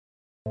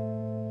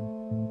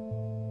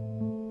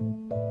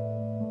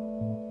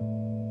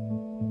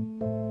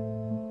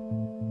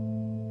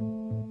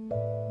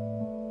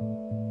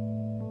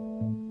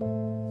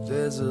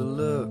There's a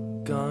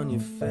look on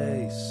your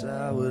face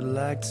I would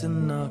like to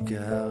knock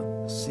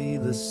out. See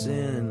the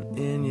sin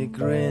in your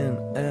grin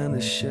and the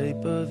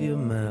shape of your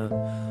mouth.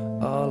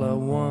 All I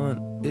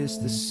want is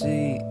to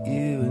see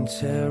you in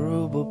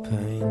terrible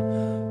pain.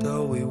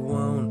 Though we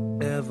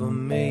won't ever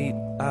meet,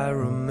 I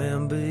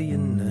remember your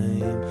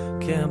name.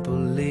 Can't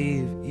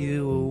believe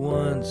you were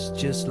once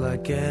just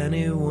like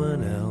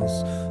anyone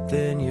else.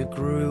 Then you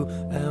grew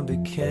and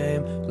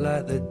became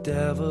like the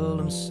devil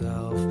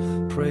himself.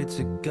 Pray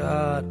to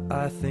God,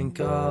 I think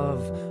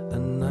of a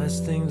nice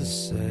thing to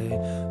say,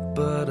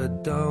 but I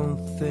don't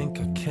think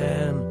I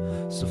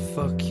can, so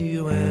fuck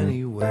you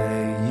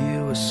anyway.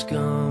 You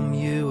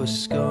a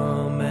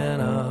scum,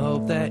 and I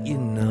hope that you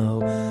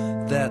know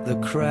that the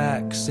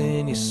cracks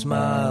in your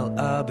smile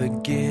are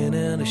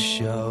beginning to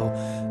show.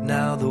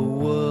 Now the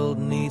world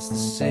needs to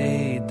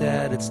see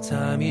that it's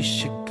time you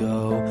should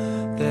go.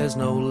 There's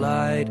no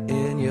light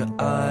in your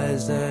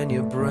eyes and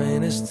your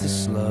brain is too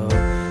slow.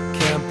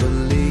 Can't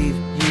believe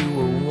you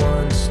were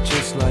once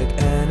just like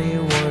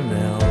anyone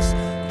else.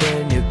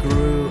 Then you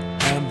grew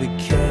and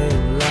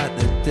became like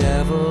the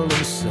devil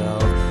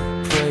himself.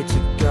 Pray to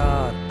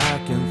God I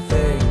can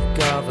think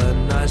of a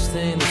nice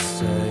thing to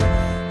say,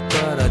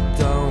 but I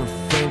don't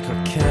think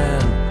I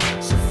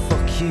can, so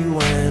fuck you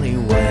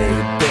anyway.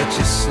 Bet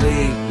you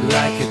sleep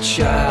like a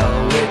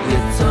child with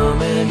your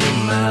thumb in your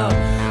mouth.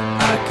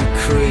 I could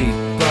creep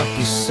up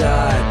your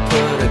side,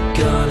 put a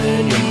gun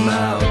in your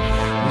mouth.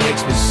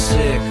 Makes me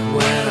sick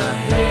when I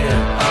hear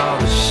all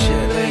the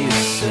shit that you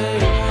say.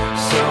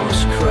 So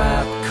much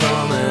crap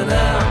coming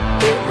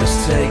out, it must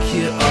take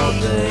you all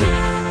day.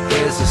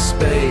 There's a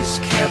space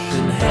kept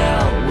in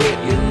hell with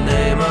your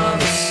name on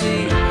the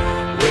seat,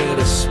 with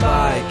a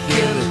spike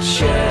in a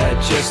chair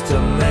just to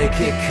make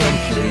it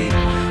complete.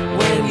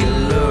 When you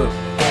look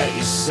at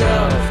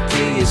yourself,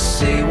 do you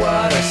see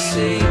what I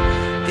see?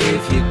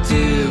 If you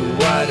do,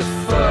 why the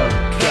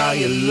fuck are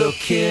you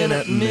looking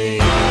at me?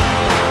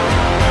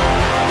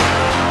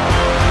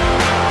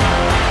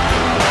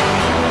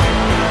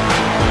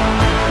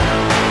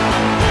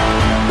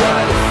 Why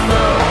the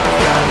fuck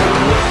are you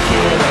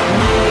looking at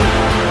me?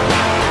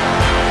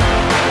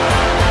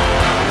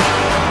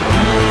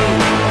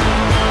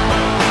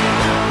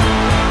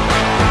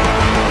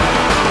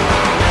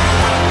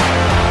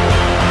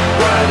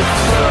 Why the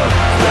fuck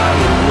are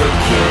you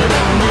looking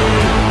at me?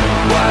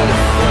 Why the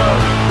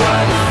fuck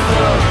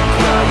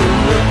are you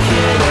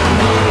looking at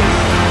me?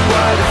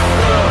 Why the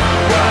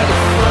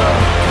fuck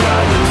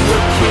are you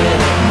looking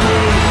at me?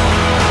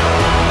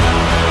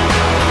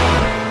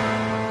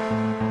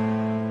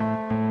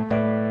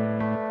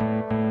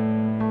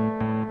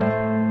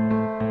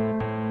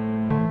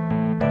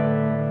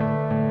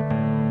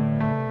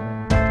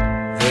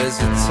 There's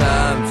a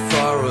time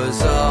for us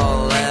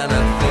all, and I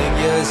think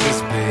yours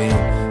has been.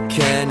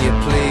 Can you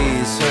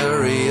please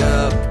hurry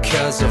up,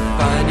 cause I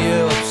find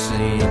you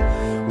obscene.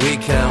 We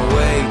can't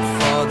wait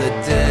for the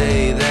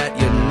day that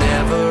you're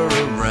never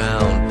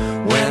around,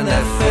 when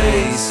that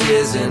face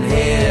isn't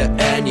here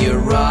and you're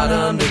right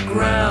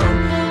underground.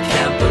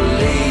 Can't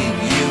believe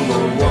you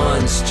were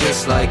once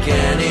just like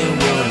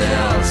anyone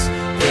else.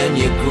 Then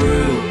you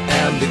grew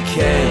and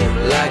became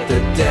like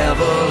the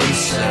devil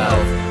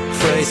himself.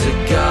 Praise to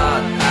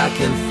God, I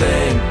can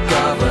think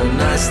of a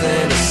nice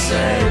thing to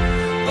say,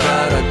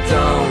 but I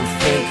don't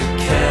think I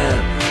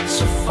can,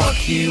 so fuck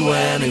you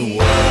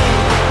anyway.